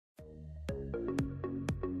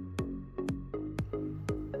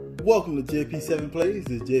Welcome to JP7 Plays.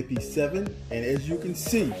 This is JP7, and as you can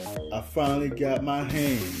see, I finally got my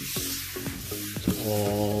hands,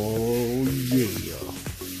 oh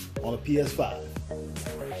yeah, on a PS5.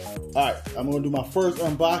 Alright, I'm going to do my first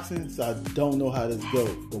unboxing, so I don't know how this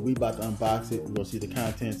goes, but we about to unbox it. We're going to see the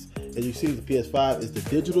contents. As you see, the PS5 is the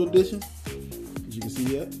digital edition. As you can see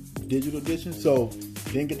here, digital edition. So,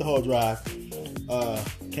 didn't get the hard drive.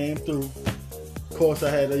 Came through. Of course,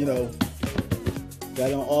 I had to, got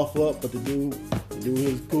it on offer up, but the dude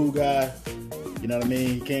was a cool guy. You know what I mean?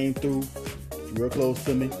 He came through, real close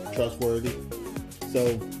to me, trustworthy.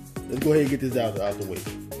 So let's go ahead and get this out the way.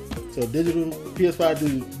 So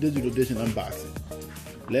PS5 digital edition unboxing.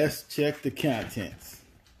 Let's check the contents.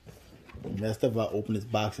 Messed up if I open this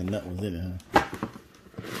box and nothing was in it, huh?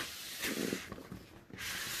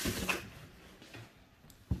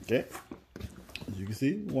 Okay. As you can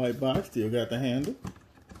see, white box, still got the handle.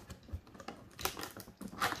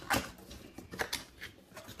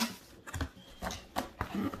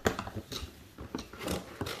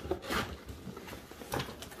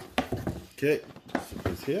 Okay, so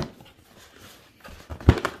this here.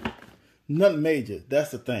 Nothing major, that's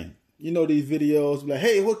the thing. You know these videos, like,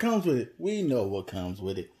 hey, what comes with it? We know what comes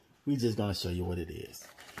with it. We just gonna show you what it is.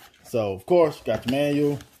 So, of course, got the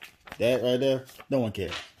manual. That right there, no one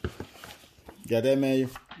cares. Got that manual,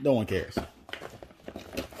 no one cares.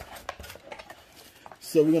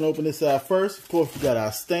 So we're gonna open this side first. Of course, we got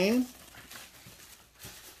our stand,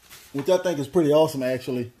 which I think is pretty awesome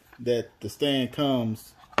actually, that the stand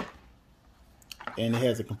comes and it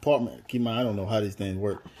has a compartment. Keep in mind, I don't know how these things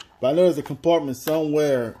work, but I know there's a compartment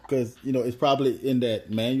somewhere because, it's probably in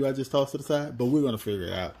that manual I just tossed to the side, but we're going to figure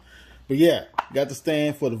it out. But yeah, got the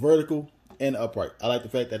stand for the vertical and the upright. I like the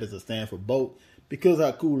fact that it's a stand for both because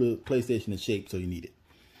how cool the PlayStation is shaped, so you need it.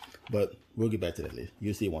 But we'll get back to that later.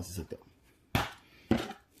 You'll see it once it's hooked up.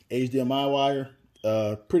 HDMI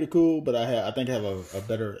wire, pretty cool, but I think I have a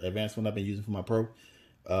better advanced one I've been using for my Pro.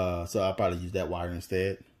 So I'll probably use that wire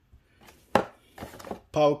instead.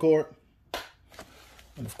 Power cord,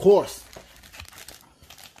 and of course,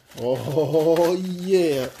 oh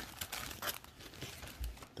yeah,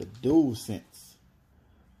 the DualSense.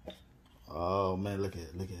 Oh man, look at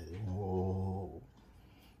it, whoa.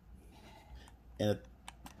 And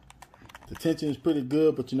the tension is pretty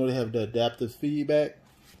good, but they have the adaptive feedback,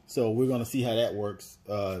 so we're gonna see how that works.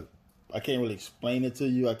 I can't really explain it to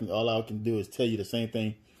you. All I can do is tell you the same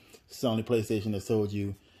thing Sony PlayStation has told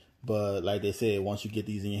you. But like they said, once you get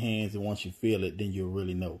these in your hands and once you feel it, then you'll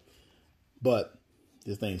really know. But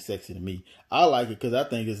this thing is sexy to me. I like it because I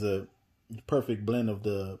think it's a perfect blend of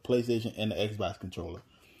the PlayStation and the Xbox controller.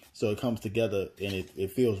 So it comes together and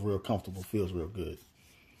it feels real comfortable, feels real good.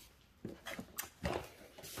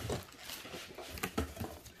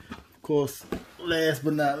 Of course, last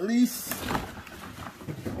but not least,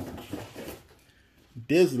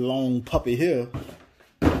 this long puppy here.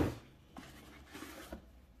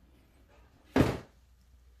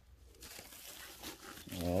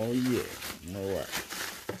 Oh yeah, all right.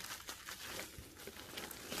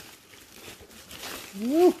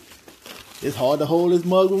 Woo. It's hard to hold this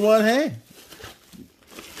mug with one hand.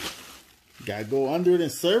 Gotta go under it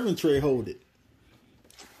and serving tray hold it.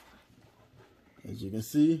 As you can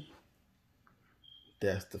see,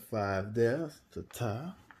 that's the 5 there, the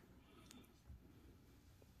top.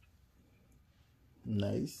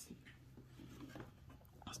 Nice.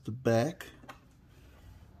 That's the back.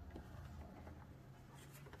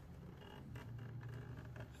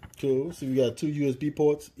 Cool. So we got 2 USB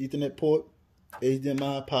ports, Ethernet port,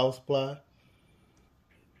 HDMI, power supply.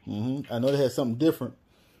 I know they had something different.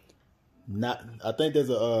 I think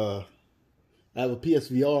there's I have a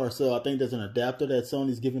PSVR, so I think there's an adapter that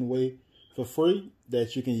Sony's giving away for free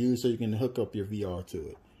that you can use so you can hook up your VR to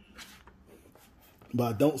it. But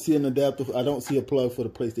I don't see an adapter. I don't see a plug for the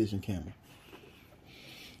PlayStation camera.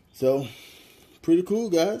 So pretty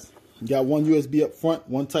cool, guys. You got 1 USB up front,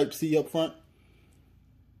 1 Type-C up front.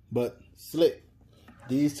 But slick.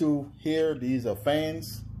 These 2 here, these are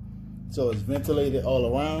fans. So it's ventilated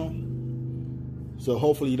all around. So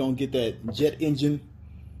hopefully you don't get that jet engine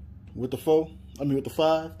with the 5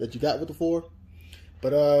 that you got with the 4.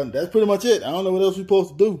 But that's pretty much it. I don't know what else we're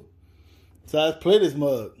supposed to do besides play this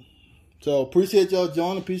mug. So appreciate y'all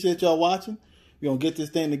joining. Appreciate y'all watching. We're going to get this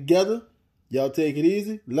thing together. Y'all take it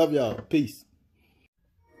easy. Love y'all. Peace.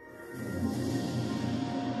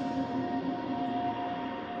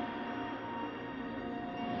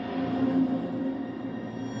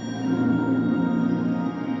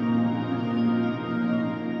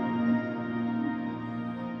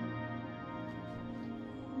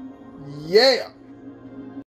 Yeah.